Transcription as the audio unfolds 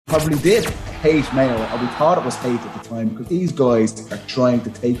probably did hate Mayo, or we thought it was hate at the time, because these guys are trying to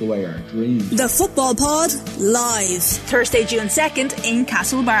take away our dreams. The Football Pod, live. Thursday, June 2nd in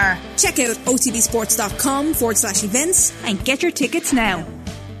Castlebar. Check out otbsports.com/events and get your tickets now.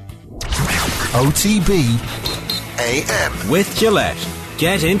 OTB AM. With Gillette.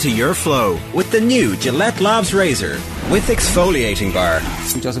 Get into your flow with the new Gillette Labs Razor with exfoliating bar.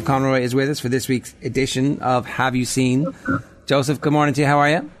 Joseph Conroy is with us for this week's edition of Have You Seen? Joseph, good morning to you. How are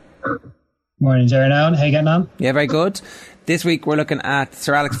you? Morning, Jared Allen. How you getting on? Yeah, very good. This week we're looking at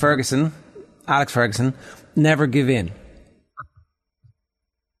Sir Alex Ferguson, Never Give In.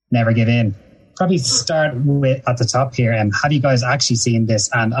 Never give in. Probably start with at the top here. Have you guys actually seen this?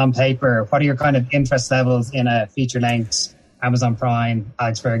 And on paper, what are your kind of interest levels in a feature-length Amazon Prime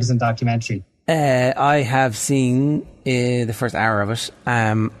Alex Ferguson documentary? I have seen the first hour of it,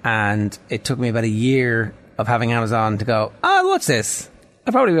 and it took me about a year of having Amazon to go, I'll watch this. I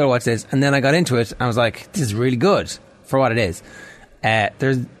probably will watch this. And then I got into it and I was like, this is really good for what it is.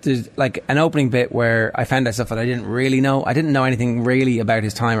 There's like an opening bit where I found out stuff that I didn't really know. I didn't know anything really about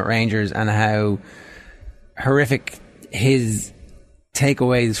his time at Rangers and how horrific his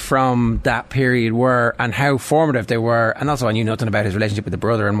takeaways from that period were and how formative they were. And also I knew nothing about his relationship with the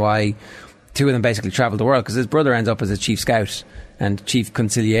brother and why two of them basically travelled the world, because his brother ends up as a chief scout and chief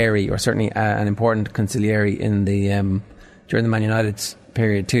consigliere, or certainly an important consigliere in the during the Man United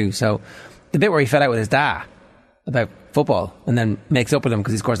period too. So the bit where he fell out with his dad about football and then makes up with him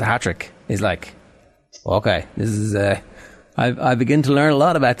because he scores a hat-trick is like, okay, this is I begin to learn a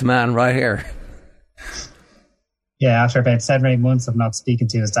lot about the man right here. Yeah, after about 7 or 8 months of not speaking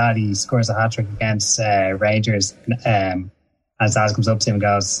to his dad, he scores a hat-trick against Rangers, and his dad comes up to him and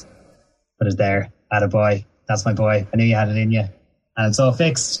goes, "Put it there, attaboy, that's my boy, I knew you had it in you," and it's all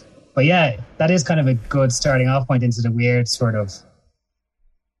fixed. But yeah, that is kind of a good starting off point into the weird sort of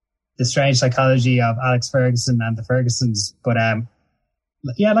the strange psychology of Alex Ferguson and the Fergusons. But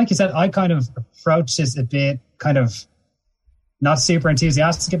yeah, like you said, I kind of approached this a bit kind of not super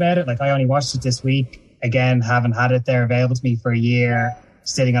enthusiastic about it. Like, I only watched it this week. Again, haven't had it there available to me for a year,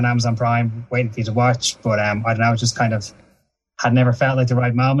 sitting on Amazon Prime, waiting for you to watch. But I don't know, it just kind of had never felt like the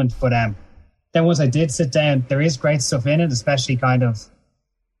right moment. But then once I did sit down, there is great stuff in it, especially kind of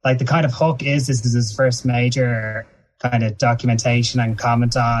like the kind of hook is this is his first major kind of documentation and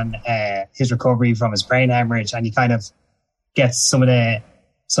comment on his recovery from his brain hemorrhage, and you kind of get some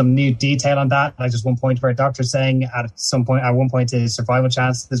new detail on that. Like, there's one point where a doctor's saying at one point his survival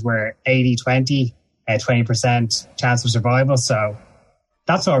chances were 80-20, 20% chance of survival. So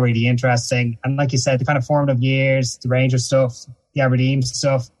that's all really interesting. And like you said, the kind of formative years, the Rangers stuff, the Aberdeen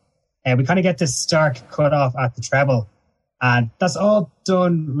stuff, we kind of get this stark cut off at the treble, and that's all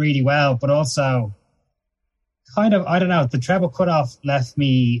done really well. But also, kind of, I don't know, the treble cutoff left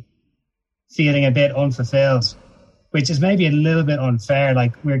me feeling a bit unfulfilled, which is maybe a little bit unfair.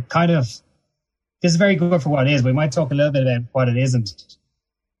 Like, we're kind of, this is very good for what it is. We might talk a little bit about what it isn't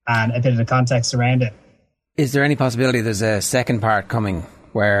and a bit of the context around it. Is there any possibility there's a second part coming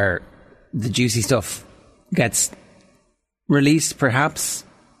where the juicy stuff gets released perhaps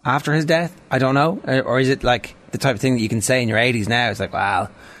after his death? I don't know. Or is it like the type of thing that you can say in your 80s now? It's like,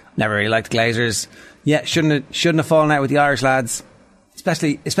 well, never really liked Glazers. Yeah, shouldn't have fallen out with the Irish lads,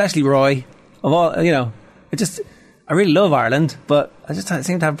 especially Roy. Of all, you know, I really love Ireland, but I just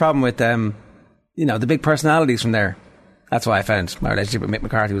seem to have a problem with the big personalities from there. That's why I found my relationship with Mick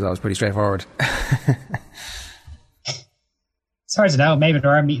McCarthy was always pretty straightforward. It's hard to know. Maybe there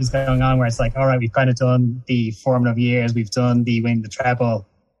are meetings going on where it's like, all right, we've kind of done the formative years, we've done the win the treble.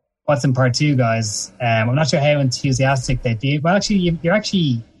 What's in part two, guys? I'm not sure how enthusiastic they'd be. Well, actually, you're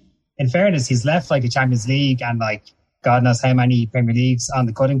actually, in fairness, he's left like a Champions League and like God knows how many Premier Leagues on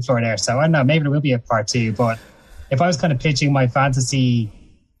the cutting floor there. So I don't know, maybe there will be a part two. But if I was kind of pitching my fantasy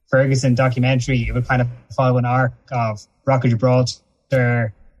Ferguson documentary, it would kind of follow an arc of Rock of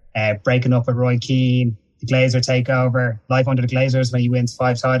Gibraltar, breaking up with Roy Keane, the Glazer takeover, life under the Glazers when he wins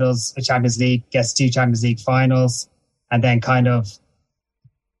 5 titles, a Champions League, gets 2 Champions League finals, and then kind of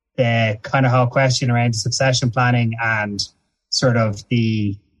the kind of whole question around succession planning and sort of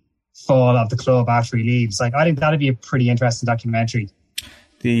the fall of the club after he leaves. Like, I think that'd be a pretty interesting documentary.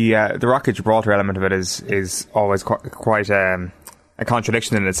 The Rock of Gibraltar element of it is always quite a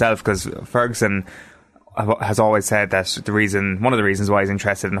contradiction in itself, because Ferguson has always said that one of the reasons why he's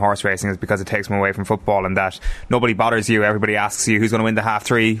interested in horse racing is because it takes him away from football, and that nobody bothers you. Everybody asks you who's going to win the half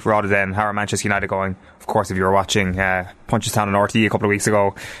three, rather than how are Manchester United going. Of course, if you were watching Punchestown on RTE a couple of weeks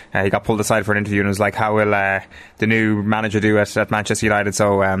ago, he got pulled aside for an interview and was like, how will the new manager do it at Manchester United?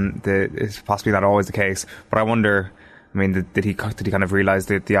 So it's possibly not always the case, but I wonder I mean, did he kind of realise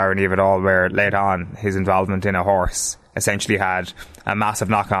the irony of it all, where later on his involvement in a horse essentially had a massive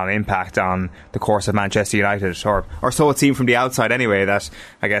knock-on impact on the course of Manchester United, or so it seemed from the outside anyway, that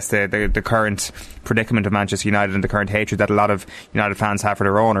I guess the current predicament of Manchester United and the current hatred that a lot of United fans have for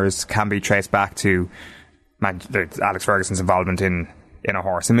their owners can be traced back to Alex Ferguson's involvement in a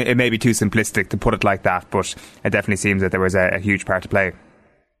horse. I mean, it may be too simplistic to put it like that, but it definitely seems that there was a huge part to play.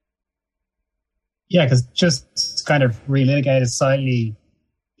 Yeah, because just kind of relitigated slightly,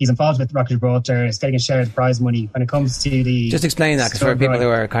 he's involved with Rocket Gibraltar. He's getting a share of the prize money. When it comes to the... Just explain that, because for people who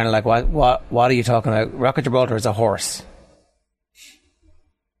are kind of like, what are you talking about? Rocket Gibraltar is a horse.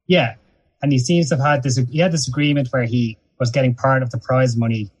 Yeah, and he seems to have had this agreement where he was getting part of the prize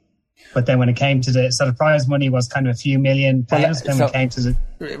money, but then when it came to the prize money was kind of a few million pounds. When it came to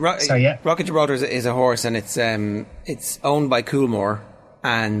the... Rocket Gibraltar is a horse, and it's owned by Coolmore,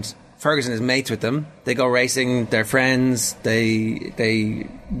 and Ferguson is mates with them. They go racing, they're friends, they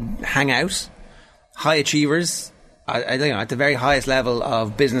hang out. High achievers, at the very highest level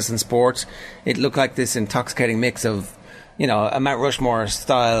of business and sport. It looked like this intoxicating mix of, a Mount Rushmore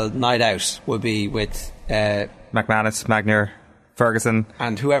style night out would be with McManus, Magnier, Ferguson,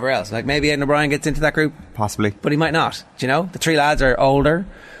 and whoever else. Like maybe Aidan O'Brien gets into that group, possibly, but he might not. The three lads are older,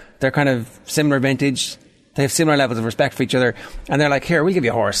 they're kind of similar vintage, they have similar levels of respect for each other, and they're like, here, we'll give you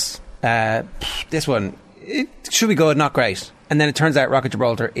a horse. This one, it should be good, not great. And then it turns out Rocket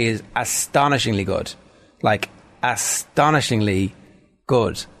Gibraltar is astonishingly good. Like, astonishingly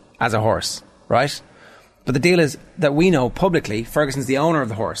good as a horse, right? But the deal is that we know publicly Ferguson's the owner of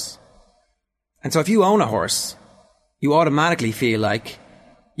the horse. And so if you own a horse, you automatically feel like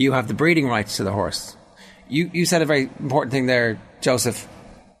you have the breeding rights to the horse. You said a very important thing there, Joseph.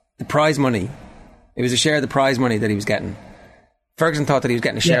 The prize money. It was a share of the prize money that he was getting. Ferguson thought that he was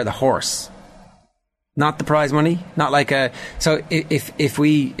getting a share of the horse, not the prize money. Not like so if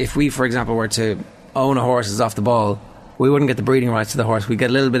we for example were to own a horse as off the ball, we wouldn't get the breeding rights to the horse. We'd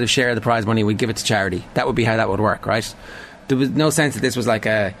get a little bit of share of the prize money, we'd give it to charity. That would be how that would work, right? There was no sense that this was like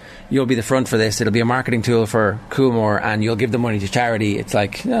you'll be the front for this, it'll be a marketing tool for Coolmore and you'll give the money to charity. It's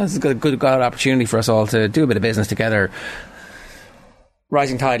like, this is a good opportunity for us all to do a bit of business together.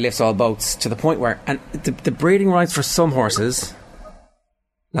 Rising tide lifts all boats, to the point where, and the breeding rights for some horses,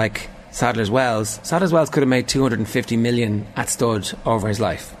 like Sadler's Wells could have made 250 million at stud over his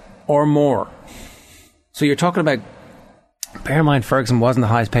life, or more. So you're talking about, bear in mind, Ferguson wasn't the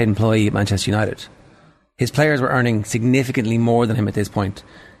highest paid employee at Manchester United. His players were earning significantly more than him at this point.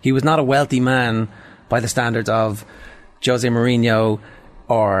 He was not a wealthy man by the standards of Jose Mourinho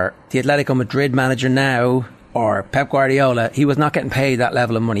or the Atletico Madrid manager now, or Pep Guardiola. He was not getting paid that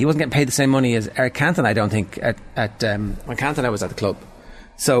level of money. He wasn't getting paid the same money as Eric Cantona, I don't think, when Cantona was at the club.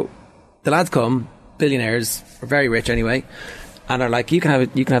 So the lads come, billionaires, or very rich anyway, and are like, you can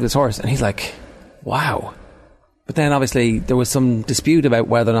have this horse. And he's like, wow. But then obviously there was some dispute about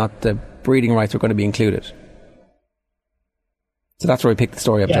whether or not the breeding rights were going to be included. So that's where we picked the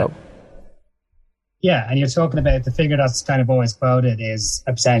story up, Joe. Yeah, and you're talking about the figure that's kind of always quoted is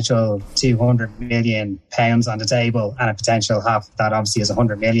a potential £200 million on the table, and a potential half of that obviously is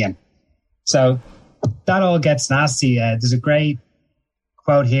 100 million. So that all gets nasty. There's a great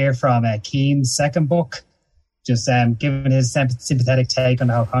quote here from Keane's second book, just giving his sympathetic take on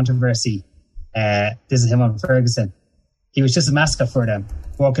the whole controversy. This is him on Ferguson. He was just a mascot for them,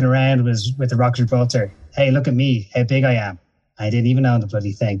 walking around with the Rocket Gibraltar. Hey, look at me, how big I am. I didn't even own the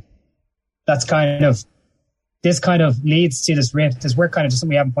bloody thing. This kind of leads to this rift. We're kind of, just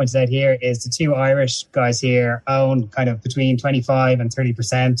something we haven't pointed out here, is the two Irish guys here own kind of between 25 and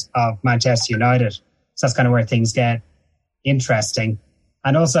 30% of Manchester United. So that's kind of where things get interesting.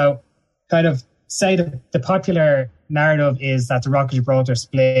 And also kind of say that the popular narrative is that the Rocket Gibraltar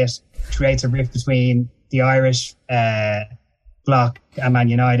split creates a rift between the Irish bloc and Man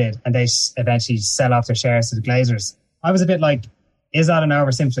United, and they eventually sell off their shares to the Glazers. I was a bit like, is that an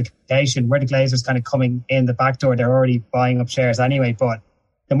oversimplification? Were the Glazers kind of coming in the back door? They're already buying up shares anyway. But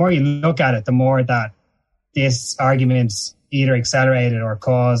the more you look at it, the more that this argument either accelerated or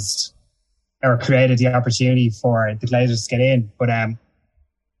caused or created the opportunity for the Glazers to get in. But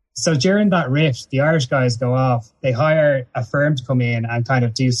so during that rift, the Irish guys go off. They hire a firm to come in and kind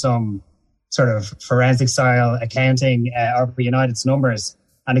of do some sort of forensic style accounting over United's numbers.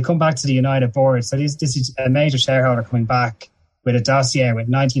 And they come back to the United board. So this is a major shareholder coming back with a dossier with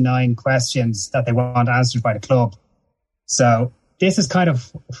 99 questions that they want answered by the club. So this is kind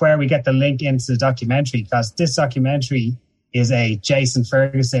of where we get the link into the documentary, because this documentary is a Jason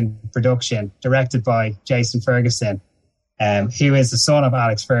Ferguson production, directed by Jason Ferguson, who is the son of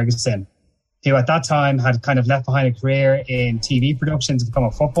Alex Ferguson. who at that time had kind of left behind a career in TV production to become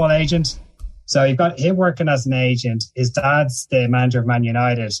a football agent. So you've got him working as an agent. His dad's the manager of Man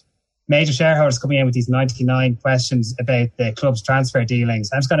United. Major shareholders coming in with these 99 questions about the club's transfer dealings.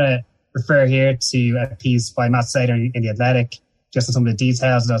 I'm just going to refer here to a piece by Matt Slater in The Athletic, just on some of the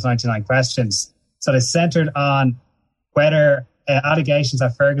details of those 99 questions. So they centred on whether allegations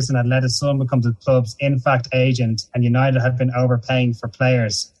that Ferguson had let his son become the club's in fact agent and United had been overpaying for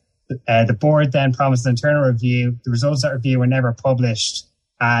players. The board then promised an internal review. The results of that review were never published,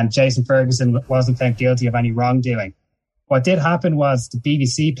 and Jason Ferguson wasn't found guilty of any wrongdoing. What did happen was the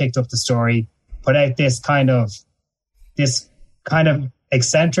BBC picked up the story, put out this kind of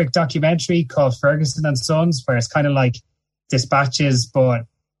eccentric documentary called Ferguson and Sons, where it's kind of like Dispatches but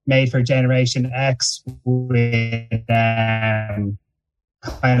made for Generation X, with kind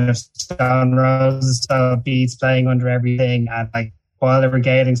of Stone Roses style beats playing under everything. And like while they were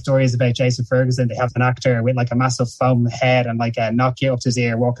getting stories about Jason Ferguson, they have an actor with like a massive foam head and like a Nokia up to his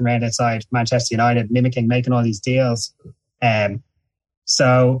ear walking around outside Manchester United, making all these deals.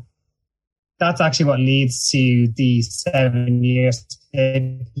 So that's actually what leads to the 7 years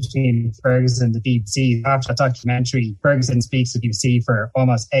between Ferguson and the BBC. After that documentary, Ferguson speaks to the BBC for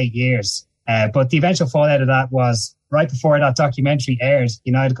almost 8 years. But the eventual fallout of that was right before that documentary aired,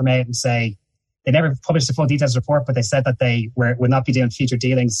 United come out and say they never published the full details report, but they said that they would not be doing future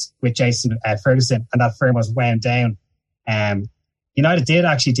dealings with Jason Ferguson, and that firm was wound down. United did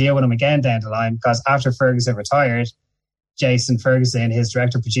actually deal with him again down the line, because after Ferguson retired, Jason Ferguson, his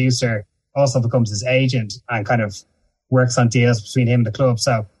director-producer, also becomes his agent and kind of works on deals between him and the club.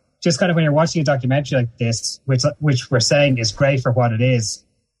 So just kind of when you're watching a documentary like this, which we're saying is great for what it is,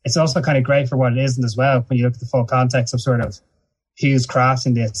 it's also kind of great for what it isn't as well, when you look at the full context of sort of who's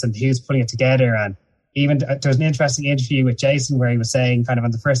crafting this and who's putting it together. And even there was an interesting interview with Jason where he was saying kind of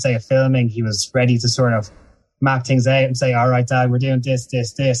on the first day of filming, he was ready to sort of map things out and say, all right, Dad, we're doing this.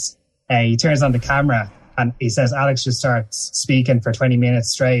 He turns on the camera and he says Alex just starts speaking for 20 minutes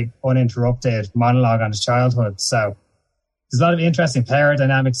straight, uninterrupted monologue on his childhood. So there's a lot of interesting power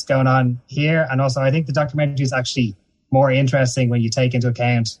dynamics going on here. And also I think the documentary is actually more interesting when you take into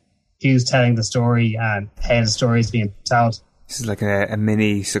account who's telling the story and how the story is being told. This is like a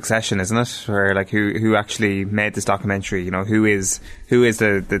mini Succession, isn't it? Where like who actually made this documentary? You know, who is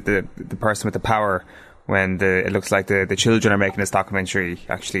the person with the power when it looks like the children are making this documentary?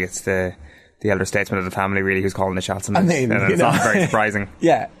 Actually, it's the elder statesman of the family, really, who's calling the shots. And it's not very surprising.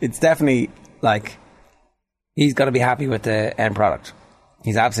 Yeah, it's definitely like he's got to be happy with the end product.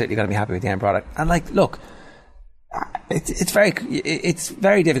 He's absolutely got to be happy with the end product. And like, look, it's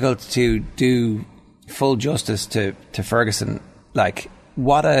very difficult to do full justice to Ferguson. Like,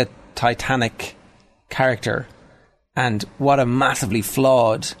 what a titanic character, and what a massively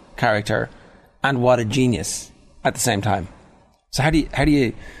flawed character, and what a genius at the same time. So how do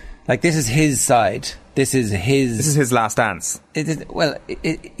you like, this is his side. This is his last dance.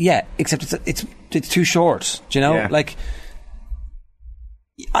 Yeah, except it's too short. Do you know? Yeah. Like,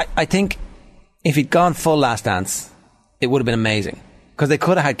 I think if he'd gone full Last Dance, it would have been amazing, because they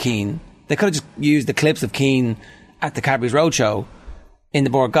could have had Keane. They could have just used the clips of Keane at the Cadbury's Roadshow in the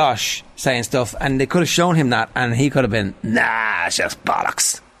Bord Gosh saying stuff, and they could have shown him that, and he could have been, nah, it's just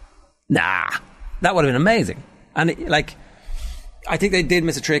bollocks. Nah. That would have been amazing. And I think they did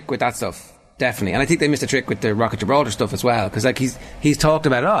miss a trick with that stuff, definitely. And I think they missed a trick with the Rocket Gibraltar stuff as well, because like he's talked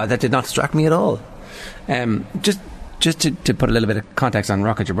about, that did not distract me at all. Just to put a little bit of context on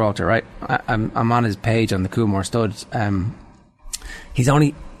Rocket Gibraltar, right? I'm on his page on the Coolmore Studs. It's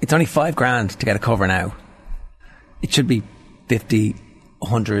only $5,000 to get a cover now. It should be 50,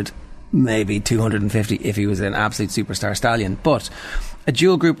 100, maybe 250 if he was an absolute superstar stallion. But a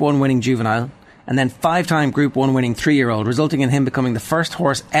dual Group 1 winning juvenile, and then 5-time Group 1 winning 3-year-old, resulting in him becoming the first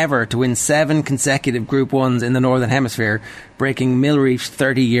horse ever to win 7 consecutive Group 1s in the Northern Hemisphere, breaking Millreef's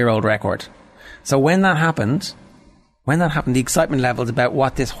 30-year-old record. So when that happened, the excitement levels about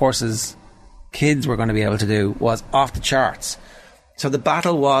what this horse's kids were going to be able to do was off the charts. So the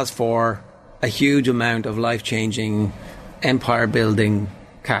battle was for a huge amount of life-changing, empire-building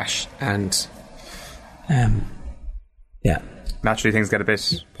cash, and naturally things get a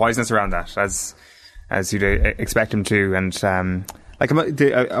bit poisonous around that, as you'd expect them to. And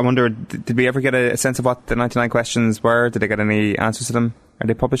I wonder, did we ever get a sense of what the 99 questions were? Did they get any answers to them? Are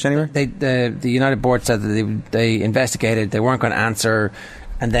they published anywhere? The United board said that they investigated, they weren't going to answer,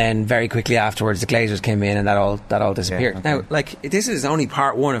 and then very quickly afterwards the Glazers came in and that all disappeared. Yeah, okay. Now, like, this is only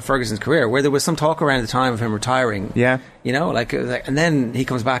part one of Ferguson's career, where there was some talk around the time of him retiring. Yeah. You know, and then he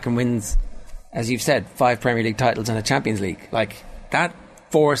comes back and wins, as you've said, 5 Premier League titles and a Champions League. Like, that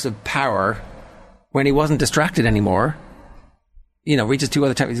force of power when he wasn't distracted anymore, you know, reaches 2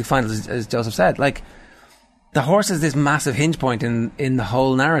 other Champions League finals, as Joseph said. Like, the horse is this massive hinge point in the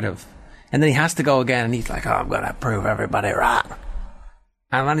whole narrative. And then he has to go again, and he's like, I'm going to prove everybody right.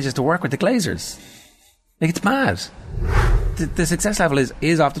 And manages to work with the Glazers. Like, it's mad. The success level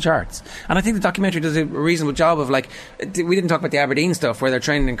is off the charts. And I think the documentary does a reasonable job of, like, we didn't talk about the Aberdeen stuff, where they're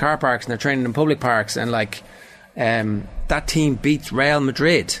training in car parks and they're training in public parks, and, like, that team beats Real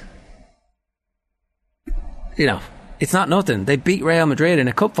Madrid. You know, it's not nothing. They beat Real Madrid in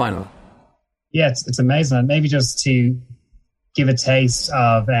a cup final. Yeah, it's amazing. And maybe just to give a taste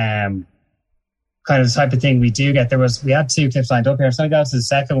of kind of the type of thing we do get, we had 2 clips lined up here. So I go to the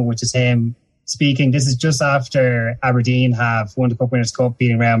second one, which is him speaking. This is just after Aberdeen have won the Cup Winners' Cup,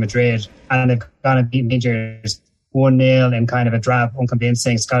 beating Real Madrid, and they've gone and beaten Rangers 1-0 in kind of a drab,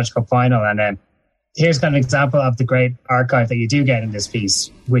 unconvincing Scottish Cup final. And here's kind of an example of the great archive that you do get in this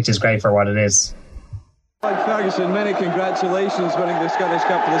piece, which is great for what it is. Ferguson, many congratulations winning the Scottish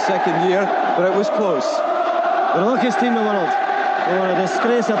Cup for the 2nd year, but it was close. The luckiest team in the world. They were a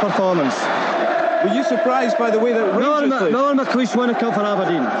disgrace of performance. Were you surprised by the way that Rangers played? Miller McLeish won a cup for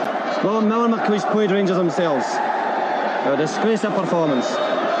Aberdeen. Miller McLeish played Rangers themselves. A disgrace of performance.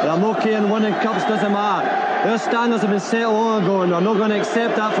 They're okay and winning cups doesn't matter. Their standards have been set long ago, and they're not going to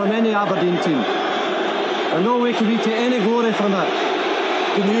accept that from any Aberdeen team. And no way can we take any glory from it.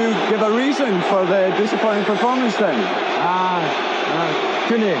 Can you give a reason for the disappointing performance then?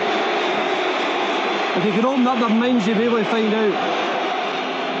 Couldn't you? If you could open up their minds, you'd be able to find out.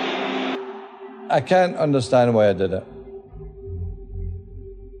 I can't understand why I did it.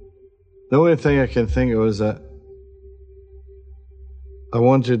 The only thing I can think of is that I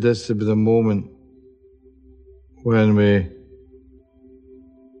wanted this to be the moment when we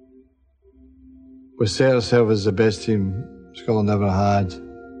set ourselves as the best team Scotland ever had.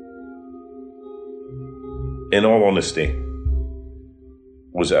 In all honesty,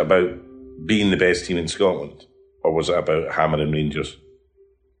 was it about being the best team in Scotland, or was it about hammering Rangers?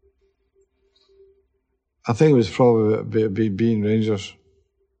 I think it was probably about being Rangers.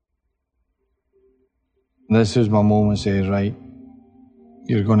 And this was my moment to say, right,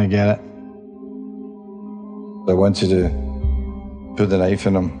 you're going to get it. I wanted to put the knife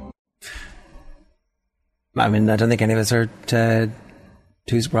in him. I mean, I don't think any of us are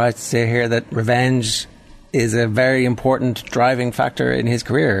too surprised to say here that revenge is a very important driving factor in his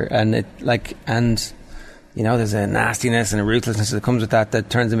career, and you know, there's a nastiness and a ruthlessness that comes with that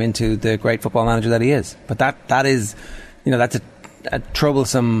turns him into the great football manager that he is. But that is, you know, that's a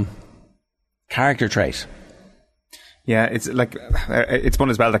troublesome character trait. Yeah, it's like it's one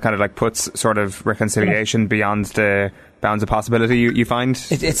as well that kind of like puts sort of reconciliation beyond the bounds of possibility. You find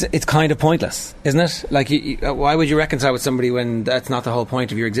it's kind of pointless, isn't it? Like, why would you reconcile with somebody when that's not the whole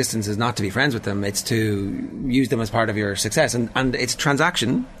point of your existence? Is not to be friends with them; it's to use them as part of your success. And it's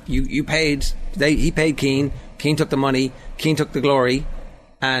transaction. You paid. He paid Keane. Keane took the money. Keane took the glory.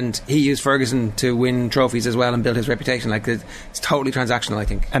 And he used Ferguson to win trophies as well and build his reputation. Like, it's totally transactional, I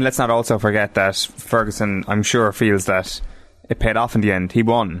think. And let's not also forget that Ferguson, I'm sure, feels that it paid off in the end. He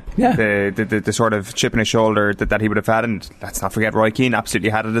won. Yeah. The sort of chip on his shoulder that he would have had. And let's not forget Roy Keane absolutely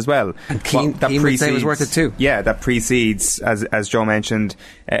had it as well. And Keane would say it was worth it too. Yeah, that precedes, as Joe mentioned,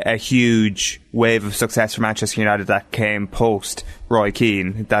 a huge wave of success for Manchester United that came post Roy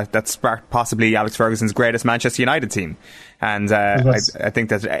Keane. That sparked possibly Alex Ferguson's greatest Manchester United team. And I think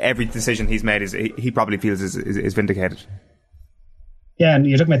that every decision he's made he probably feels is vindicated. Yeah, and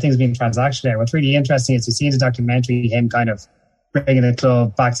you're talking about things being transactional there. What's really interesting is you see in the documentary him kind of bringing the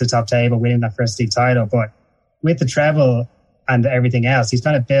club back to the top table, winning that first league title. But with the treble and everything else, he's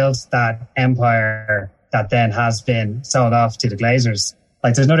kind of built that empire that then has been sold off to the Glazers.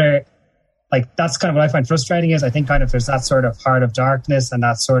 Like, there's another, like, that's kind of what I find frustrating is I think kind of there's that sort of heart of darkness and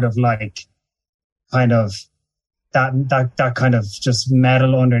that sort of like kind of that kind of just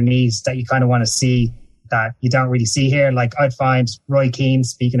metal underneath that you kind of want to see that you don't really see here. Like, I'd find Roy Keane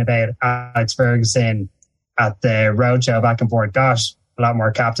speaking about Alex Ferguson at the roadshow back and forth, gosh, a lot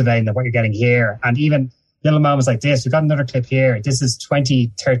more captivating than what you're getting here. And even little moments like this, we've got another clip here. This is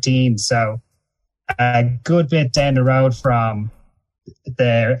 2013, so a good bit down the road from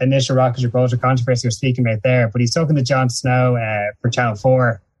the initial Rocket Gibraltar controversy we're speaking about there. But he's talking to Jon Snow for Channel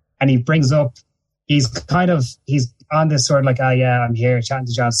 4, and he brings up, he's on this sort of like, oh yeah, I'm here chatting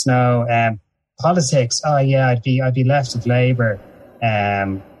to Jon Snow. Politics, oh yeah, I'd be left of Labour.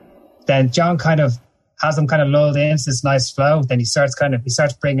 Then John kind of has him kind of lulled into this nice flow. Then he starts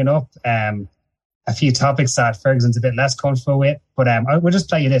bringing up a few topics that Ferguson's a bit less comfortable with. But we'll just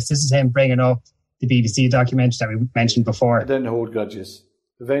play you this. This is him bringing up the BBC documentary that we mentioned before. I didn't hold grudges.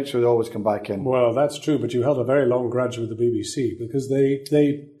 Eventually, they always come back in. Well, that's true, but you held a very long grudge with the BBC because they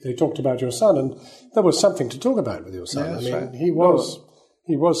talked about your son, and there was something to talk about with your son. Yeah, I mean, right. he was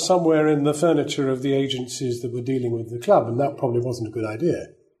somewhere in the furniture of the agencies that were dealing with the club, and that probably wasn't a good idea.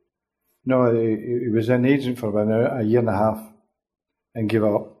 No, he was an agent for about a year and a half and gave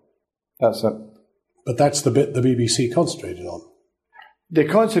up. That's it. But that's the bit the BBC concentrated on. They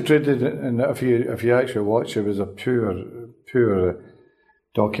concentrated, and if you actually watch it, was a pure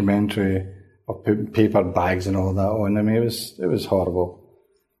documentary of putting paper bags and all that on. I mean, it was horrible.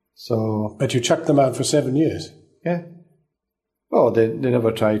 So, but you chucked them out for 7 years. Yeah. Well, they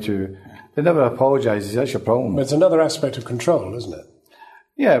never try to. They never apologise. That's your problem. It's another aspect of control, isn't it?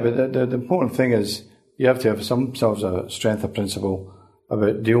 Yeah, but the important thing is you have to have some sort of strength of principle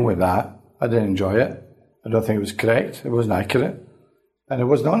about dealing with that. I didn't enjoy it. I don't think it was correct. It wasn't accurate. And it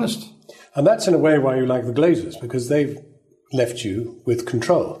wasn't honest. And that's in a way why you like the Glazers, because they've left you with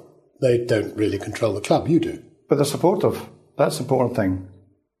control. They don't really control the club, you do. But they're supportive. That's the important thing.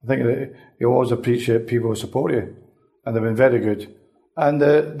 I think that you always appreciate people who support you. And they've been very good. And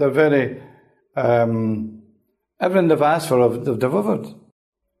they're very... everything they've asked for, they've delivered.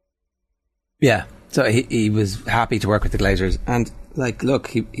 Yeah. So he was happy to work with the Glazers. And, look,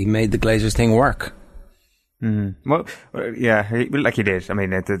 he made the Glazers thing work. Well, yeah, like he did. I mean,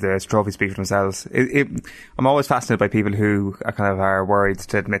 the trophies speak for themselves. I'm always fascinated by people who are worried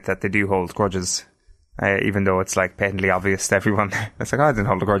to admit that they do hold grudges, even though it's like patently obvious to everyone. It's like, I didn't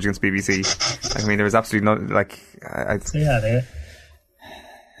hold a grudge against BBC. I mean, there was absolutely no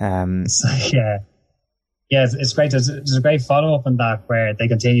it's great. There's a great follow up on that where they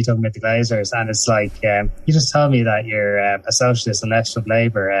continue talking about the Glazers, and it's like, you just tell me that you're a socialist and left of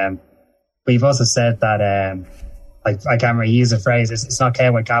Labour. But you've also said that, I can't remember, you used a phrase, it's not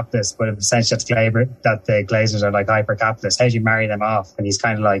cowboy capitalist, but essentially that the Glazers are like hyper capitalists. How do you marry them off? And he's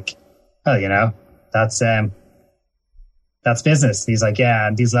kind of like, well, that's business. And he's like, yeah,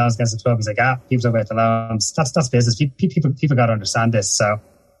 and these loans against the club. He's like, people talk about the loans. That's business. People got to understand this. So,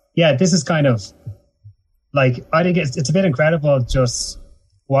 yeah, this is kind of like, I think it's a bit incredible just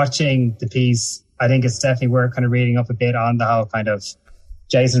watching the piece. I think it's definitely worth kind of reading up a bit on the whole kind of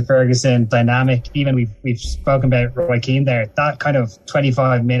Jason Ferguson dynamic. Even we've spoken about Roy Keane there. That kind of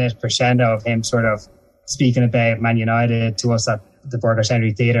 25-minute crescendo of him sort of speaking about Man United to us at the Burgos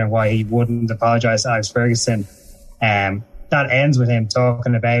Henry Theatre and why he wouldn't apologise to Alex Ferguson. That ends with him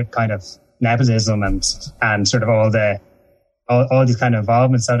talking about kind of nepotism and sort of all these kind of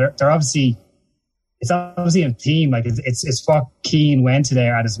involvements. So they're obviously, it's obviously a team. Like it's what Keane went to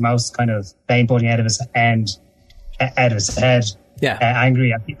there at his most kind of vein putting out of his head. Yeah,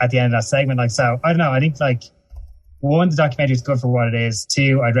 angry at the end of that segment. Like, so I don't know. I think like, one, the documentary is good for what it is.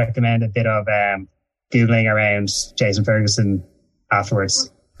 Two, I'd recommend a bit of Googling around Jason Ferguson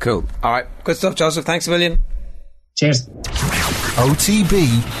afterwards. Cool. All right. Good stuff, Joseph. Thanks a million. Cheers. OTB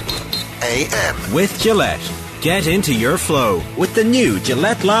AM. With Gillette. Get into your flow with the new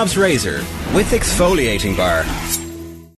Gillette Labs Razor with exfoliating bar.